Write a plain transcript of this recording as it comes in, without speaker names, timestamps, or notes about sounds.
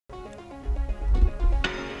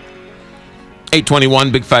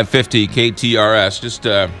821, Big 550, KTRS. Just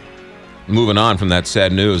moving on from that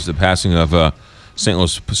sad news, the passing of St.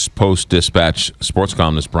 Louis Post-Dispatch sports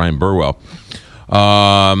columnist Brian Burwell.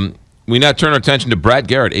 We now turn our attention to Brad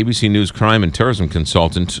Garrett, ABC News crime and terrorism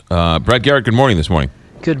consultant. Brad Garrett, good morning this morning.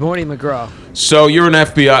 Good morning, McGraw. So you're an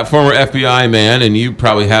former FBI man, and you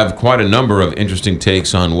probably have quite a number of interesting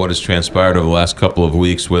takes on what has transpired over the last couple of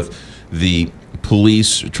weeks with the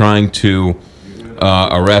police trying to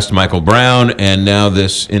arrest Michael Brown, and now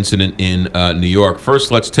this incident in New York.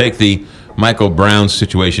 First, let's take the Michael Brown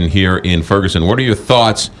situation here in Ferguson. What are your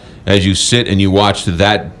thoughts as you sit and you watch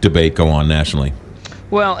that debate go on nationally?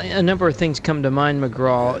 Well, a number of things come to mind,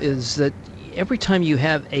 McGraw, is that every time you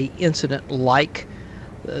have an incident like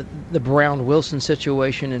the Brown-Wilson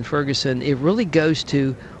situation in Ferguson, it really goes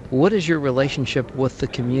to what is your relationship with the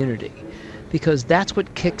community? Because that's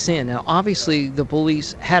what kicks in. Now, obviously, the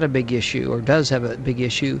police had a big issue, or does have a big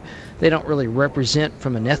issue. They don't really represent,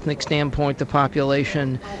 from an ethnic standpoint, the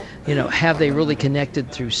population. You know, have they really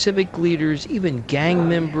connected through civic leaders, even gang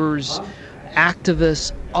members,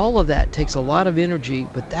 activists? All of that takes a lot of energy,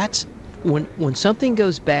 but that's when something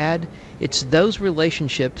goes bad, it's those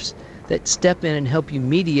relationships that step in and help you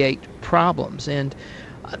mediate problems. And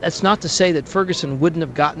that's not to say that Ferguson wouldn't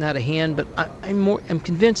have gotten out of hand, but I'm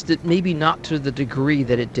convinced that maybe not to the degree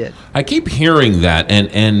that it did. I keep hearing that,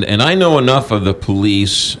 and I know enough of the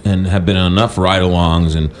police and have been on enough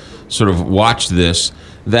ride-alongs and sort of watched this,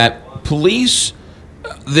 that police,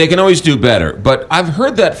 they can always do better. But I've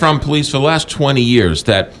heard that from police for the last 20 years,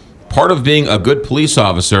 that part of being a good police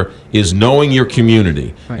officer is knowing your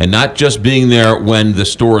community, right, and not just being there when the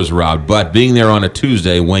store is robbed, but being there on a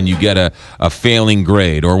Tuesday when you get a failing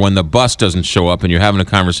grade, or when the bus doesn't show up and you're having a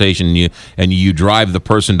conversation and you drive the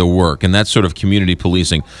person to work, and that's sort of community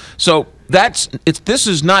policing. So this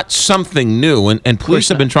is not something new, and police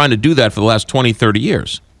have been trying to do that for the last 20, 30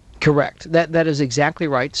 years. Correct. That is exactly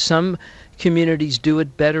right. Some communities do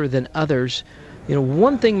it better than others. You know,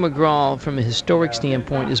 one thing, McGraw, from a historic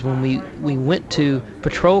standpoint, is when we went to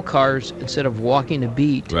patrol cars instead of walking a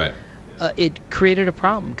beat, right, it created a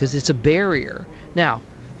problem because it's a barrier. Now,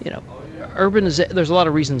 you know, there's a lot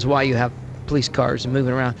of reasons why you have police cars and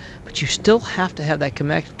moving around, but you still have to have that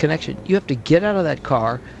connection. You have to get out of that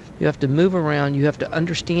car, you have to move around, you have to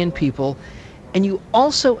understand people, and you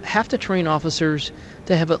also have to train officers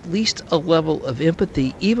to have at least a level of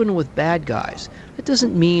empathy, even with bad guys. It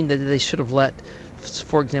doesn't mean that they should have let,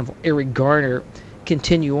 for example, Eric Garner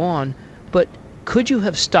continue on, but could you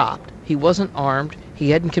have stopped? He wasn't armed. He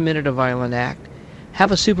hadn't committed a violent act.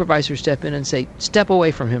 Have a supervisor step in and say, step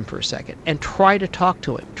away from him for a second and try to talk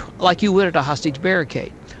to him, like you would at a hostage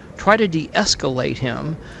barricade. Try to de-escalate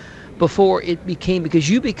him before it became, because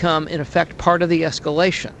you become, in effect, part of the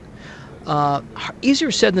escalation.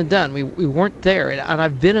 Easier said than done. We weren't there, and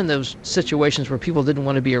I've been in those situations where people didn't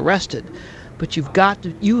want to be arrested. But you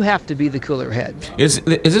have to be the cooler head. Is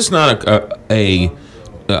this not a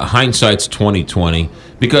hindsight's 20/20?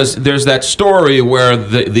 Because there's that story where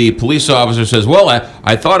the police officer says, "Well,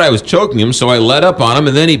 I thought I was choking him, so I let up on him,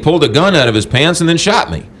 and then he pulled a gun out of his pants and then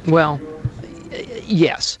shot me." Well,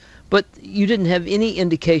 yes, but you didn't have any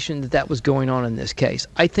indication that that was going on in this case.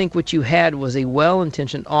 I think what you had was a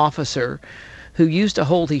well-intentioned officer who used a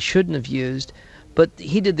hold he shouldn't have used, but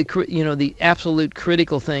he did the absolute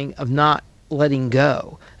critical thing of not letting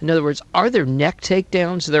go. In other words, are there neck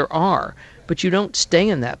takedowns? There are, but you don't stay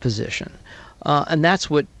in that position, and that's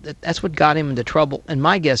what got him into trouble. And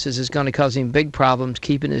my guess is it's going to cause him big problems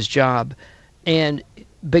keeping his job, and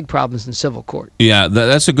big problems in civil court. Yeah,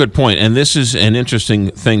 that's a good point, and this is an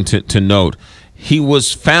interesting thing to note. He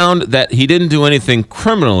was found that he didn't do anything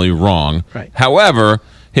criminally wrong. Right. However,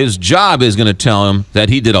 his job is going to tell him that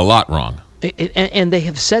he did a lot wrong. And they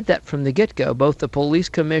have said that from the get-go. Both the police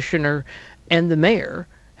commissioner and the mayor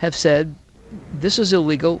have said, this is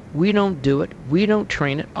illegal, we don't do it, we don't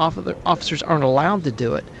train it, officers aren't allowed to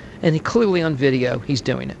do it, and clearly on video he's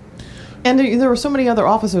doing it. And there were so many other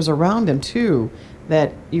officers around him too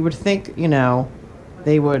that you would think,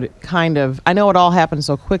 they would kind of, I know it all happened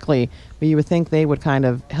so quickly, but you would think they would kind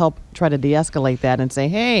of help try to de-escalate that and say,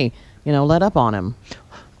 hey, let up on him.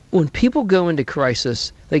 When people go into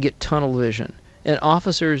crisis, they get tunnel vision, and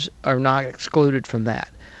officers are not excluded from that.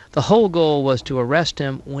 The whole goal was to arrest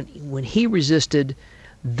him. When he resisted,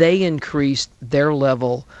 they increased their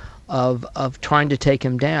level of trying to take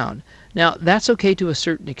him down. Now, that's okay to a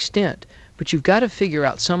certain extent, but you've got to figure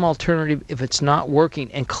out some alternative if it's not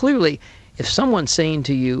working. And clearly, if someone's saying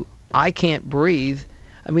to you, I can't breathe,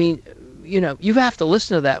 I mean, you have to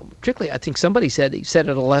listen to that. Particularly, I think somebody said he said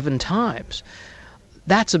it 11 times.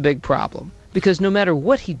 That's a big problem. because no matter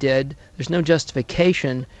what he did, there's no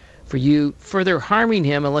justification for you further harming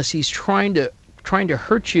him unless he's trying to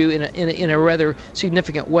hurt you in a rather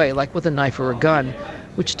significant way, like with a knife or a gun,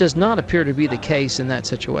 which does not appear to be the case in that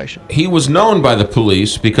situation. He was known by the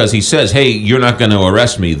police because he says, hey, you're not going to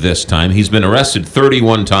arrest me this time. He's been arrested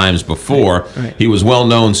 31 times before. Right. He was well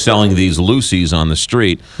known selling these Lucy's on the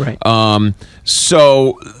street. Right.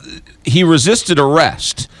 So he resisted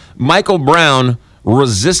arrest. Michael Brown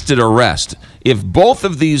resisted arrest. If both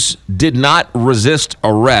of these did not resist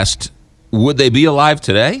arrest, would they be alive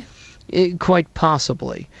today? Quite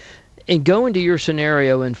possibly. And going to your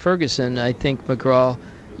scenario in Ferguson, I think, McGraw,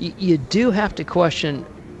 you do have to question,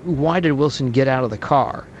 why did Wilson get out of the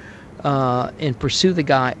car and pursue the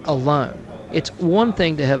guy alone? It's one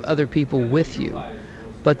thing to have other people with you,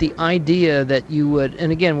 but the idea that you would,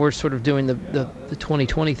 and again, we're sort of doing the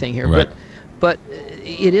 2020 thing here, right. but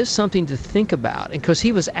it is something to think about. And because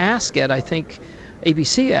he was asked it, I think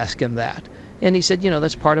ABC asked him that. And he said,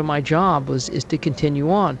 that's part of my job is to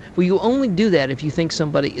continue on. Well, you only do that if you think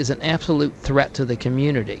somebody is an absolute threat to the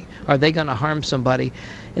community. Are they going to harm somebody?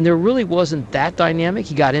 And there really wasn't that dynamic.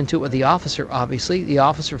 He got into it with the officer, obviously. The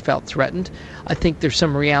officer felt threatened. I think there's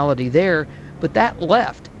some reality there. But that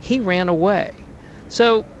left. He ran away.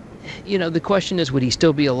 So, the question is, would he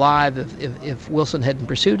still be alive if Wilson hadn't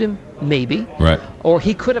pursued him? Maybe. Right. Or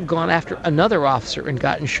he could have gone after another officer and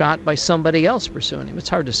gotten shot by somebody else pursuing him. It's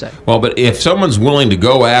hard to say. Well, but if someone's willing to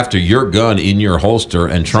go after your gun in your holster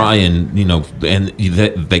and try and, and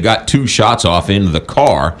they got 2 shots off into the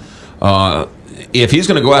car, if he's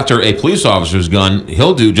going to go after a police officer's gun,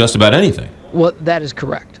 he'll do just about anything. Well, that is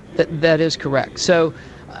correct. That is correct. So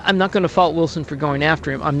I'm not going to fault Wilson for going after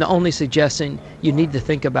him. I'm only suggesting you need to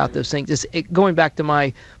think about those things. Going back to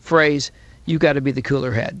my phrase, you got to be the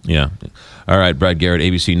cooler head. Yeah. All right, Brad Garrett,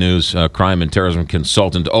 ABC News, crime and terrorism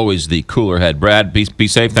consultant, always the cooler head. Brad, be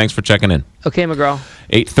safe. Thanks for checking in. Okay, McGraw.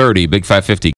 8:30, Big 550.